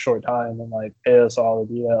for that short time and like pay us all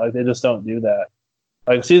to do that, like they just don't do that.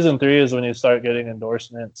 Like season 3 is when you start getting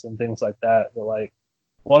endorsements and things like that. But like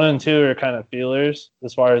 1 and 2 are kind of feelers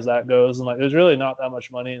as far as that goes. And like, there's really not that much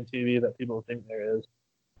money in TV that people think there is.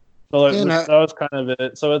 So like And that was kind of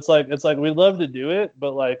it. So it's like we love to do it,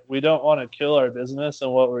 but like we don't want to kill our business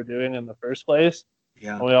and what we're doing in the first place.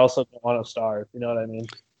 Yeah. And we also don't want to starve. You know what I mean?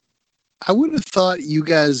 I would have thought you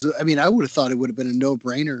guys. I mean, I would have thought it would have been a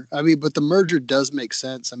no-brainer. I mean, but the merger does make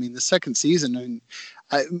sense. I mean, the second season, and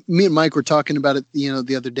me and Mike were talking about it,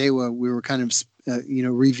 the other day while we were kind of,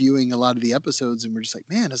 reviewing a lot of the episodes, and we're just like,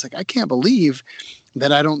 man, it's like I can't believe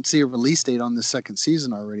that I don't see a release date on the second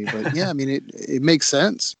season already. But yeah, I mean, it makes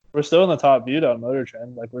sense. We're still in the top viewed on Motor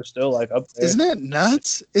Trend. Like we're still like up there. Isn't that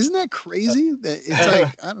nuts? Isn't that crazy? That it's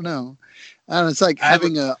like I don't know. It's like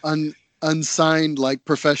having a unsigned like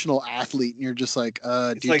professional athlete, and you're just like,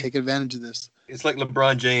 dude, like, take advantage of this. It's like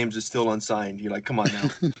LeBron James is still unsigned. You're like, come on now.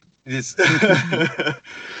 I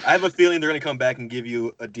have a feeling they're going to come back and give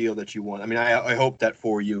you a deal that you want. I mean, I hope that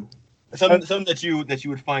for you. Something that you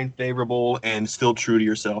would find favorable and still true to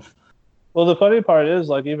yourself. Well, the funny part is,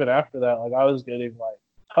 like, even after that, like, I was getting like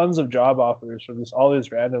tons of job offers from all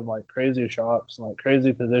these random like crazy shops and like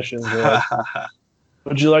crazy positions. Like,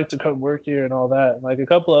 would you like to come work here and all that? And like a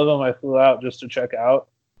couple of them, I flew out just to check out.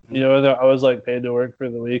 And I was like paid to work for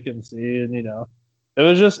the week and see, and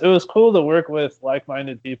it was cool to work with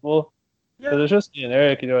like-minded people. Yeah. It's just me and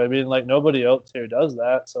Eric, I mean? Like nobody else here does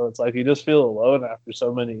that. So it's like you just feel alone after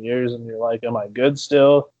so many years, and you're like, am I good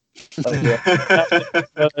still? Like,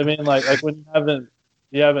 I mean, like when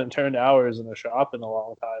you haven't turned hours in a shop in a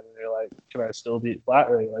long time, and you're like, can I still beat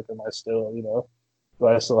flat rate? Like, am I still, do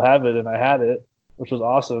I still have it? And I had it, which was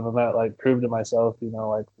awesome, and that like proved to myself,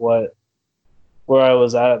 like where I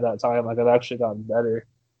was at that time. Like I've actually gotten better.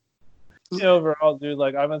 Overall, dude,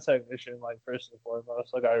 like I'm a technician, like first and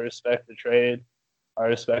foremost. Like I respect the trade. I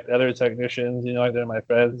respect other technicians, like they're my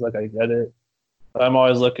friends, like I get it. But I'm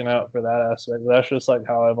always looking out for that aspect. That's just like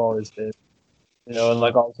how I've always been. And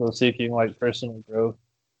like also seeking like personal growth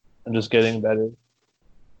and just getting better.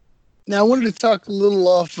 Now I wanted to talk a little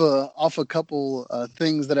off a couple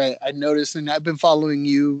things that I noticed, and I've been following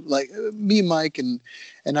you, like me, Mike, and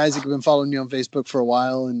Isaac have been following you on Facebook for a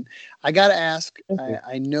while, and I gotta ask.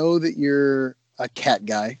 I know that you're a cat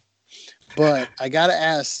guy, but I gotta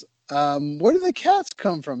ask, where do the cats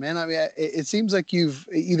come from, man? I mean, it seems like you've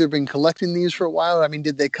either been collecting these for a while. I mean,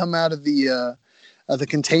 did they come out of the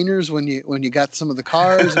containers when you got some of the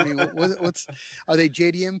cars? I mean, are they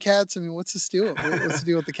JDM cats? I mean, what's the deal? What's the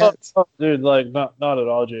deal with the cats? Oh, dude, like not at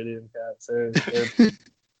all JDM cats. They're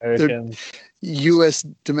American. They're U.S.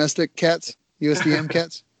 domestic cats, USDM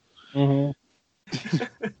cats. Mm-hmm.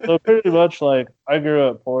 So pretty much, like I grew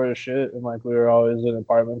up poor as shit, and like we were always in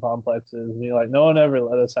apartment complexes. And like no one ever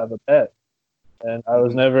let us have a pet, and I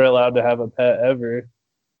was never allowed to have a pet ever.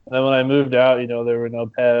 And then when I moved out, there were no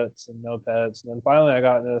pets. And then finally I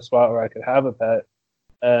got into a spot where I could have a pet.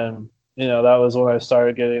 And, that was when I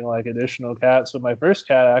started getting like additional cats. But my first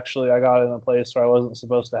cat, actually, I got in a place where I wasn't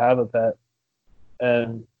supposed to have a pet.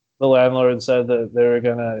 And the landlord said that they were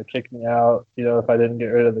going to kick me out, if I didn't get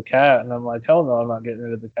rid of the cat. And I'm like, hell no, I'm not getting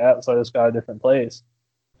rid of the cat. So I just got a different place.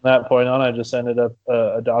 From that point on, I just ended up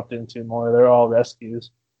adopting 2 more. They're all rescues.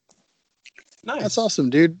 Nice. That's awesome,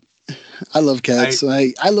 dude. I love cats.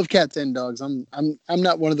 I love cats and dogs. I'm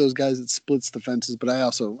not one of those guys that splits the fences, but I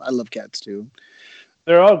love cats too.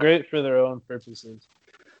 They're all great for their own purposes.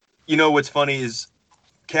 What's funny is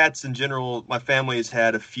cats in general, my family has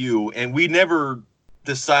had a few, and we never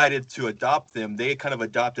decided to adopt them. They kind of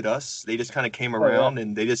adopted us. They just kind of came around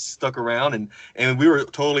and they just stuck around, and we were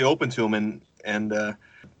totally open to them, and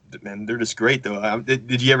man, they're just great though.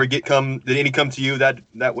 Did you ever did any come to you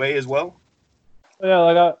that way as well? Yeah,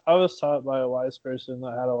 like I was taught by a wise person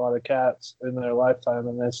that had a lot of cats in their lifetime,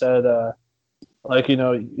 and they said,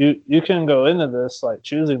 you can go into this like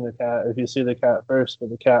choosing the cat if you see the cat first,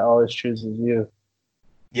 but the cat always chooses you.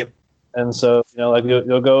 Yep. And so like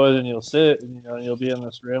you'll go in and you'll sit, and and you'll be in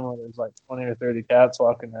this room where there's like 20 or 30 cats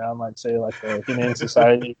walking around, like say like the Humane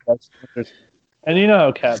Society cats, and you know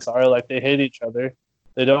how cats are, like they hate each other.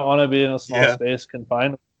 They don't want to be in a small space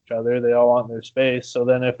confined other. They all want their space. So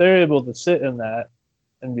then if they're able to sit in that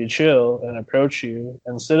and be chill and approach you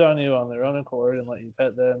and sit on you on their own accord and let you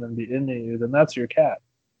pet them and be into you, then that's your cat,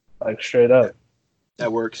 like straight up.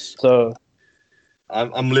 That works. So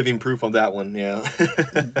I'm living proof on that one. Yeah.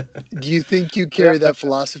 Do you think you carry that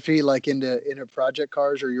philosophy like into project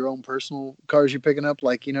cars or your own personal cars you're picking up?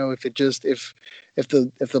 Like, if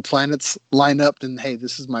the planets line up, then hey,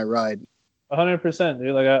 this is my ride. 100%,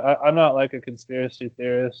 dude. Like I'm not like a conspiracy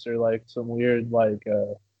theorist or like some weird like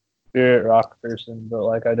spirit rock person, but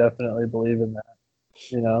like I definitely believe in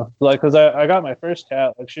that. Like because I got my first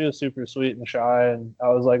cat, like she was super sweet and shy, and I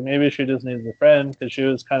was like maybe she just needs a friend because she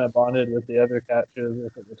was kind of bonded with the other cat she was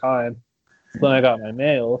with at the time. Then I got my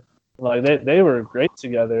male, Like they were great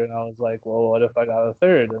together, and I was like, well, what if I got a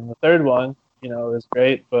third? And the third one, is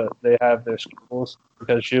great, but they have their struggles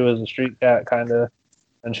because she was a street cat kind of,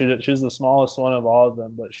 and she's the smallest one of all of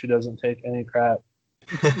them, but she doesn't take any crap.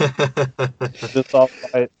 Just all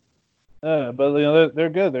fight. Yeah, but they're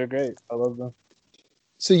good. They're great. I love them.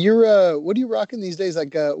 So you're what are you rocking these days?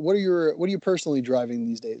 Like what are you personally driving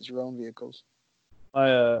these days? Your own vehicles?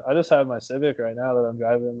 I just have my Civic right now that I'm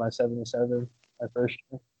driving, my 77, my first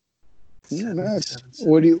year. Yeah, nice.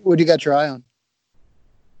 What do you got your eye on?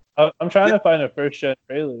 I'm trying to find a first gen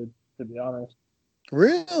Prelude, to be honest.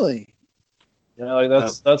 Really? Like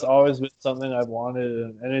that's always been something I've wanted,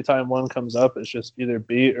 and anytime one comes up, it's just either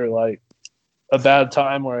beat or like a bad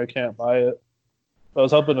time where I can't buy it. So I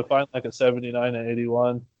was hoping to find like a 79 and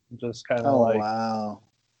 81, just kind of wow.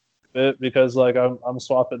 Bit because like I'm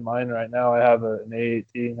swapping mine right now. I have an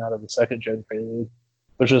A18 out of the second gen Prelude,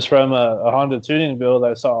 which is from a Honda tuning build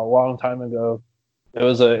I saw a long time ago. It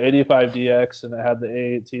was a 85 DX and it had the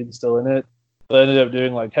A18 still in it. But I ended up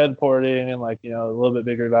doing like head porting and like a little bit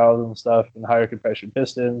bigger valves and stuff and higher compression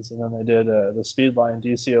pistons. And then they did the Speedline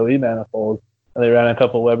DCOE manifold and they ran a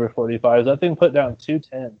couple Weber 45s. That thing put down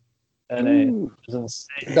 210 NA, which is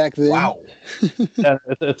insane. Back then, wow. And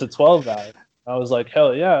it's a 12 valve. I was like,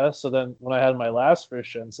 hell yeah. So then when I had my last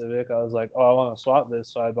first gen Civic, I was like, oh, I want to swap this.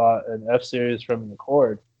 So I bought an F Series from the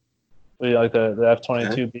Accord, like the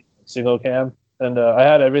F22 single cam. And I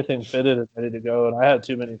had everything fitted and ready to go. And I had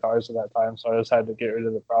too many cars at that time. So I just had to get rid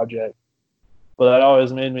of the project. But that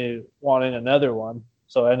always made me wanting another one.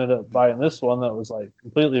 So I ended up buying this one that was like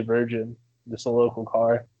completely virgin, just a local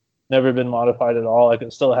car. Never been modified at all. Like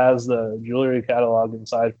it still has the jewelry catalog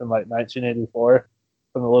inside from like 1984.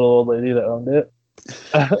 From the little old lady that owned it.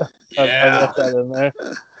 I left that in there.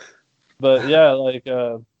 But yeah, like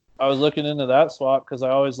I was looking into that swap because I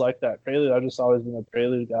always liked that Prelude. I've just always been a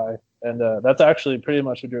Prelude guy. And that's actually pretty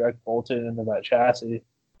much a direct bolt-in into that chassis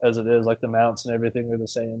as it is. Like the mounts and everything are the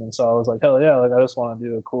same. And so I was like, hell yeah, like I just want to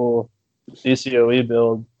do a cool DCOE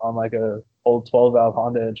build on like a old 12-valve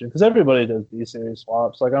Honda engine because everybody does B-Series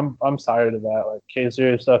swaps. Like I'm tired of that. Like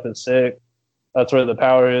K-Series stuff is sick. That's where the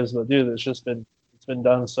power is. But dude, it's been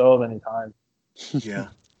done so many times. Yeah.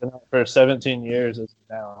 For 17 years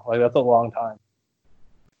now. Like that's a long time.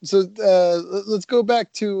 So let's go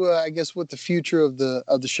back to I guess what the future of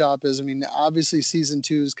the shop is. I mean, obviously season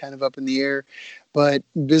 2 is kind of up in the air, but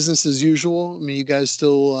business as usual. I mean, you guys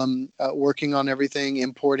still working on everything,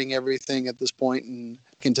 importing everything at this point, and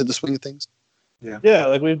into the swing of things. Yeah.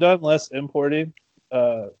 Like we've done less importing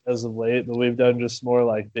as of late, but we've done just more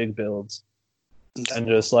like big builds. Okay. And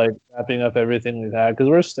just like wrapping up everything we've had because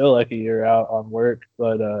we're still like a year out on work.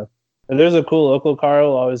 But if there's a cool local car,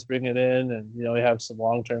 we'll always bring it in, and we have some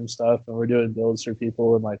long-term stuff, and we're doing builds for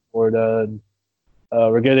people in like Florida, and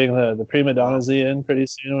we're getting the Prima Donna Z in pretty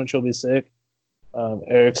soon, which will be sick.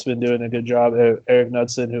 Eric's been doing a good job. Eric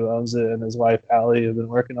Knudsen, who owns it, and his wife Allie have been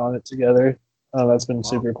working on it together. That's been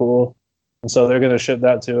super cool. And so they're going to ship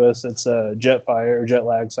that to us. It's a jet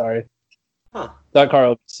lag, sorry. Huh. That car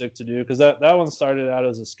will be sick to do because that one started out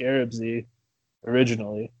as a Scarab Z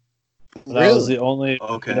originally. And that was the only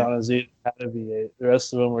Madonna Z that had a V8. The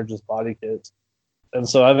rest of them were just body kits. And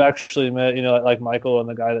so I've actually met, like Michael and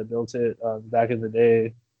the guy that built it back in the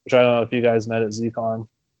day, which I don't know if you guys met at ZCon,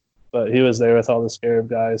 but he was there with all the Scarab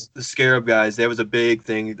guys. The Scarab guys, that was a big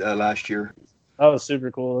thing last year. That was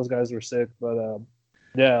super cool. Those guys were sick, but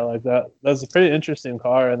yeah, like that's a pretty interesting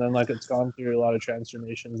car, and then like it's gone through a lot of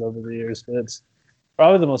transformations over the years. But it's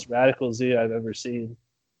probably the most radical Z I've ever seen.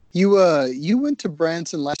 You went to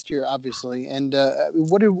Branson last year, obviously, and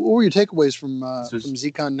what were your takeaways from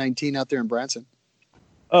ZCon 19 out there in Branson?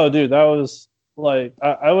 Oh, dude, that was like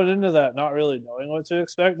I went into that not really knowing what to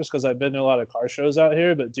expect, just because I've been to a lot of car shows out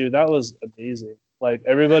here. But dude, that was amazing. Like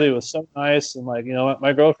everybody was so nice, and like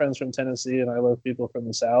my girlfriend's from Tennessee, and I love people from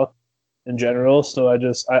the South in general. So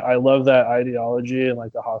I love that ideology and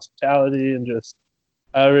like the hospitality and just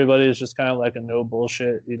everybody is just kind of like a no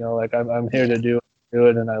bullshit, like I'm here to do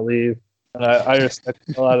it and I leave. And I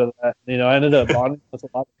respect a lot of that. I ended up bonding with a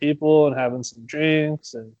lot of people and having some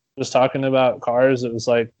drinks and just talking about cars. It was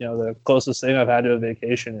like, the closest thing I've had to a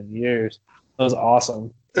vacation in years. It was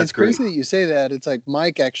awesome. It's crazy that you say that. It's like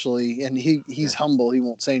Mike actually, and he's humble. He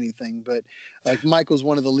won't say anything, but like Mike was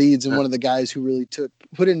one of the leads and one of the guys who really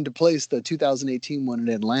put into place the 2018 one in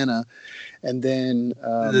Atlanta, and then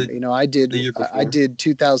I did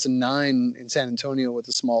 2009 in San Antonio with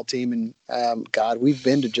a small team, and God, we've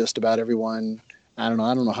been to just about everyone. I don't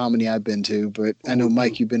know how many I've been to, but I know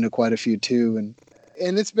Mike, you've been to quite a few too, and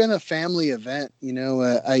and it's been a family event.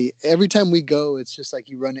 I every time we go, it's just like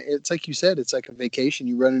you run. It's like you said, it's like a vacation.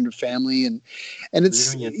 You run into family, and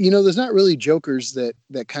it's Reunion. there's not really jokers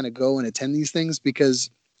that kind of go and attend these things because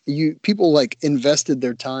people like invested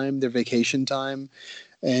their time, their vacation time,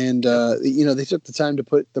 and they took the time to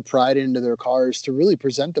put the pride into their cars to really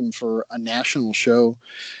present them for a national show.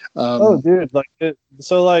 Oh, dude,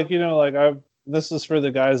 this is for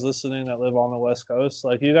the guys listening that live on the West Coast.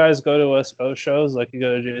 Like, you guys go to West Coast shows, like you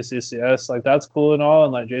go to JCCS, like that's cool and all,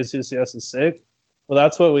 and like JCCS is sick. Well,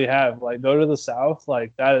 that's what we have. Like, go to the South,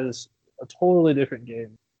 like that is a totally different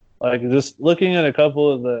game. Like, just looking at a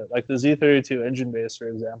couple of the Z32 engine base, for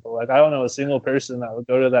example. Like, I don't know a single person that would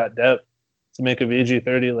go to that depth to make a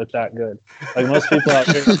VG30 look that good. Like, most people out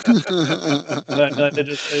there, they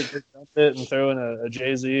just dump it and throw in a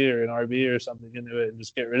JZ or an RB or something into it and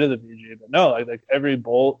just get rid of the VG. But no, like every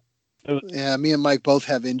bolt. Yeah, me and Mike both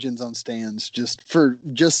have engines on stands just spare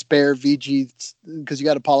VGs because you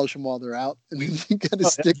got to polish them while they're out, and you got to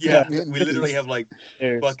stick. Yeah, we literally have like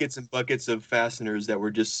buckets and buckets of fasteners that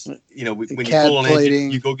were just when you pull an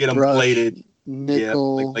engine, you go get them plated.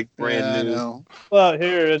 Nickel, like brand new. Well,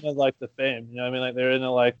 here into like the fame, I mean, like they're into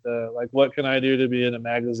like the what can I do to be in a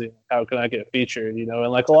magazine? How can I get featured?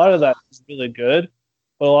 And like a lot of that is really good,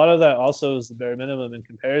 but a lot of that also is the bare minimum in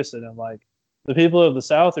comparison. And like the people of the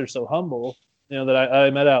South are so humble, that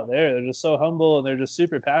I met out there. They're just so humble and they're just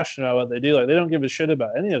super passionate about what they do. Like, they don't give a shit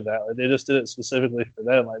about any of that. Like, they just did it specifically for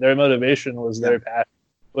them. Like, their motivation was their passion,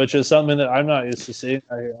 which is something that I'm not used to seeing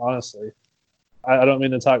out here, honestly. I don't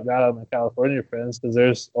mean to talk bad on my California friends because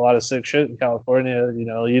there's a lot of sick shit in California. You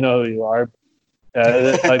know who you are.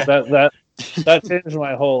 Yeah, like that changed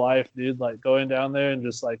my whole life, dude. Like, going down there and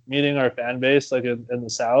just like meeting our fan base, like in the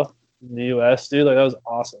South, in the U.S., dude. Like, that was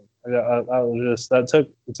awesome. That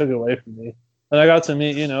took it away from me. And I got to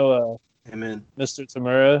meet, Amen. Mr.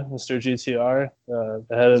 Tamura, Mr. GTR,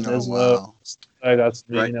 the head of Nismo. Wow. I got to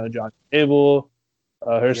meet, John Cable,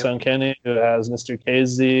 her son Kenny, who has Mr.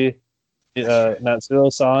 KZ.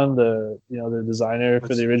 Matsuo-san, the designer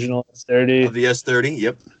for the original S30. Of the S30,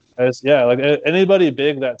 yep. Yeah, like anybody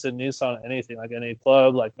big that's in Nissan, anything, like any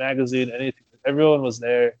club, like magazine, anything, everyone was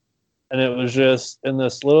there. And it was just in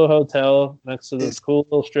this little hotel next to this cool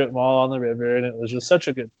little strip mall on the river, and it was just such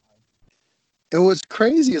a good time. It was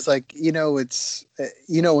crazy. It's like, it's,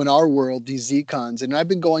 in our world, these Z-Cons, and I've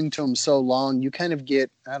been going to them so long, you kind of get,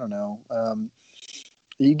 I don't know,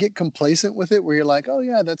 you get complacent with it where you're like, oh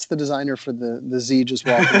yeah, that's the designer for the Z just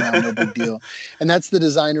walking around, no big deal. And that's the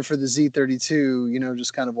designer for the Z32,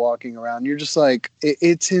 just kind of walking around. You're just like,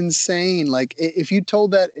 it's insane. Like, if you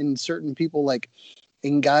told that in certain people, like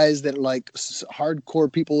in guys that like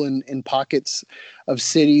hardcore people in pockets of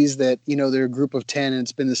cities that, they're a group of 10 and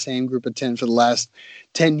it's been the same group of 10 for the last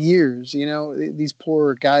 10 years, these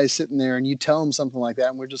poor guys sitting there, and you tell them something like that.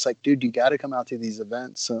 And we're just like, dude, you got to come out to these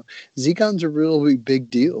events. So Z-Con's a really big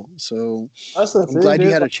deal. So I'm glad you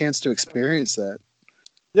had a chance to experience that.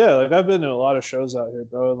 Yeah. Like, I've been to a lot of shows out here,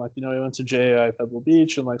 bro. And like, we went to JI Pebble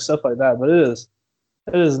Beach and like stuff like that, but it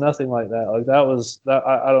is nothing like that. Like, that was that.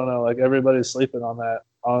 I don't know. Like, everybody's sleeping on that.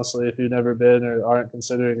 Honestly, if you've never been or aren't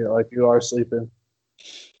considering it, like, you are sleeping.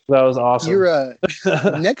 That was awesome. You're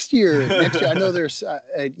next year. I know there's,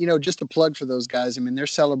 just a plug for those guys. I mean, they're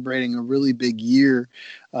celebrating a really big year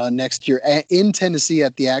next year in Tennessee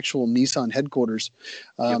at the actual Nissan headquarters.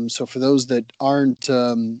 So for those that aren't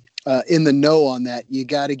in the know on that, you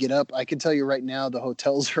got to get up. I can tell you right now, the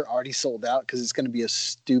hotels are already sold out because it's going to be a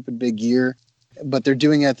stupid big year. But they're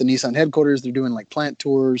doing it at the Nissan headquarters. They're doing like plant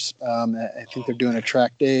tours. I think they're doing a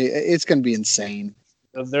track day. It's going to be insane.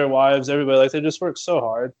 Of their wives, everybody, like, they just work so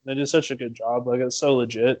hard. They do such a good job. Like, it's so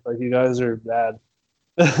legit. Like, you guys are bad.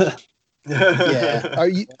 Yeah. Are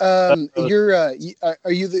you?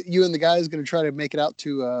 Are you and the guys going to try to make it out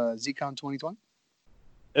to Z-Con 2020?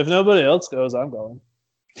 If nobody else goes, I'm going.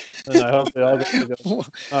 And I hope they all get to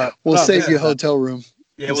go. We'll save you a hotel room.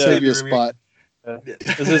 Yeah, we'll save you a spot. Yeah.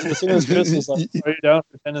 As soon as Chris was like, "Are you down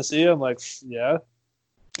for Tennessee?" I'm like, "Yeah."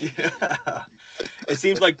 Yeah. It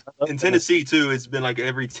seems like in Tennessee too, it's been like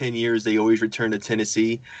every 10 years they always return to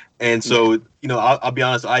Tennessee. And so, I'll be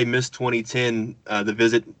honest, I missed 2010, the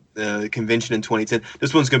visit convention in 2010.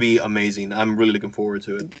 This one's going to be amazing. I'm really looking forward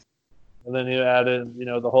to it. And then you add in,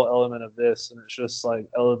 the whole element of this, and it's just like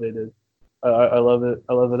elevated. I love it.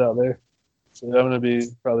 I love it out there. So I'm going to be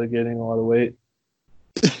probably gaining a lot of weight.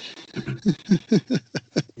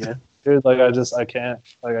 Yeah. Dude, like, I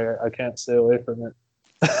can't stay away from it.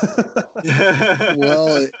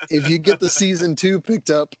 Well, if you get the season 2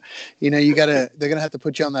 picked up, they're gonna have to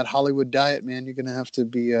put you on that Hollywood diet, man. You're gonna have to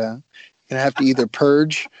be gonna have to either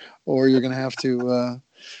purge, or you're gonna have to,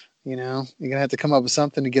 you're gonna have to come up with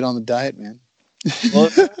something to get on the diet, man. Well,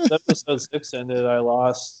 since episode 6 ended, I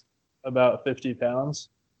lost about 50 pounds.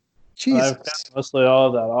 And I've Jesus. kept mostly all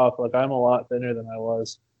of that off. Like, I'm a lot thinner than I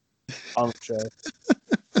was on the show.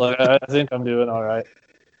 Like, I think I'm doing all right.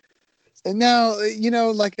 And now,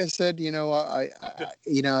 like I said,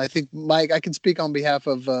 I think Mike, I can speak on behalf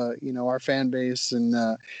of, our fan base and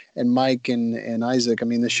Mike and Isaac. I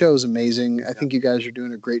mean, the show's amazing. I think you guys are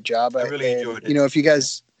doing a great job. I really enjoyed it. If you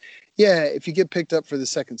guys, if you get picked up for the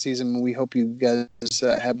second season, we hope you guys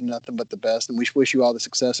have nothing but the best, and we wish you all the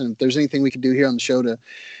success. And if there's anything we can do here on the show to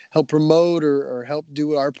help promote or help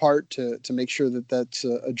do our part to make sure that that's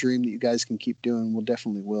a dream that you guys can keep doing, we'll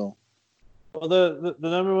definitely will. Well, the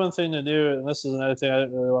number one thing to do, and this is another thing I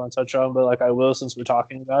didn't really want to touch on, but like I will since we're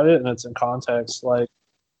talking about it and it's in context. Like,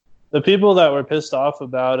 the people that were pissed off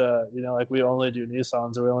about, like we only do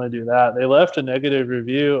Nissans or we only do that, they left a negative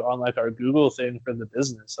review on like our Google thing for the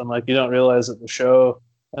business. I'm like, you don't realize that the show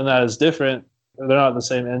and that is different. They're not the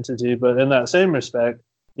same entity, but in that same respect,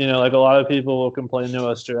 like a lot of people will complain to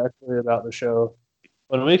us directly about the show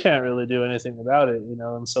when we can't really do anything about it,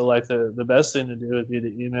 and so like the best thing to do would be to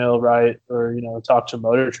email, write, or talk to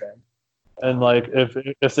Motor Trend. And like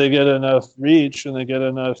if they get enough reach and they get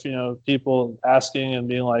enough people asking and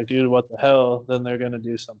being like, dude, what the hell, then they're gonna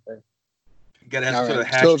do something. You gotta have sort of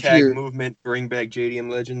So hashtag movement, bring back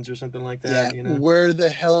JDM Legends or something like that. Where the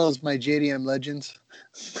hell is my JDM Legends?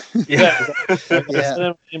 Yeah. Send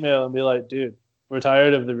them an email and be like, dude, we're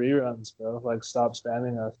tired of the reruns, bro. Like, stop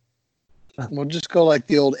spamming us. We'll just go like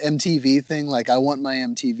the old MTV thing. Like, I want my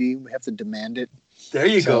MTV. We have to demand it. There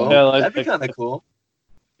you go. Yeah, like, that'd be kind of cool.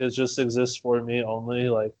 It just exists for me only.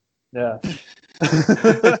 Like, yeah.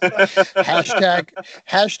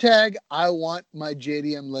 hashtag I want my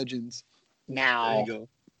JDM Legends now. There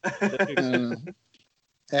you go.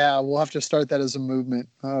 Yeah, we'll have to start that as a movement.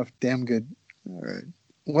 Oh, damn good. All right.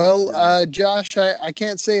 Well, Josh, I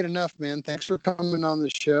can't say it enough, man. Thanks for coming on the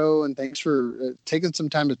show, and thanks for taking some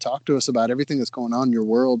time to talk to us about everything that's going on in your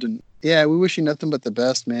world. And yeah, we wish you nothing but the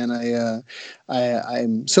best, man.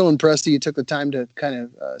 I'm so impressed that you took the time to kind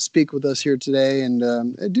of speak with us here today, and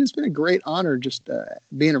it's been a great honor just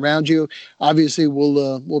being around you. Obviously,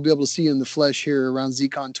 we'll be able to see you in the flesh here around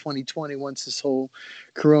ZCon 2020 once this whole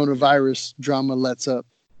coronavirus drama lets up.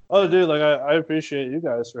 Oh, dude, like I appreciate you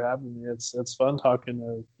guys for having me. It's fun talking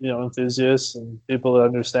to enthusiasts and people that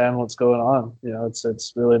understand what's going on.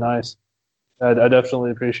 It's really nice. I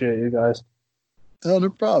definitely appreciate you guys. Oh, no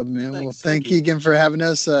problem, man. Thanks. Well, thank you again for having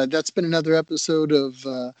us. That's been another episode of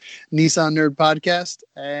Nissan Nerd Podcast,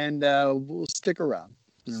 and we'll stick around.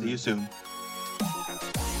 See you soon.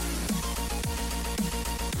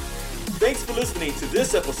 Thanks for listening to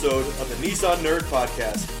this episode of the Nissan Nerd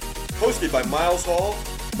Podcast, hosted by Miles Hall,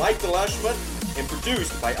 Mike DeLashmutt, and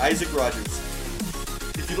produced by Isaac Rogers.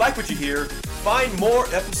 If you like what you hear, find more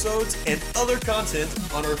episodes and other content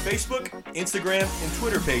on our Facebook, Instagram, and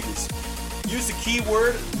Twitter pages. Use the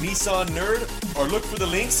keyword Nissan Nerd or look for the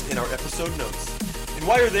links in our episode notes. And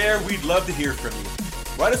while you're there, we'd love to hear from you.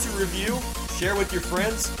 Write us a review, share with your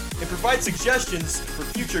friends, and provide suggestions for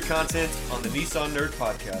future content on the Nissan Nerd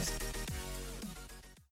Podcast.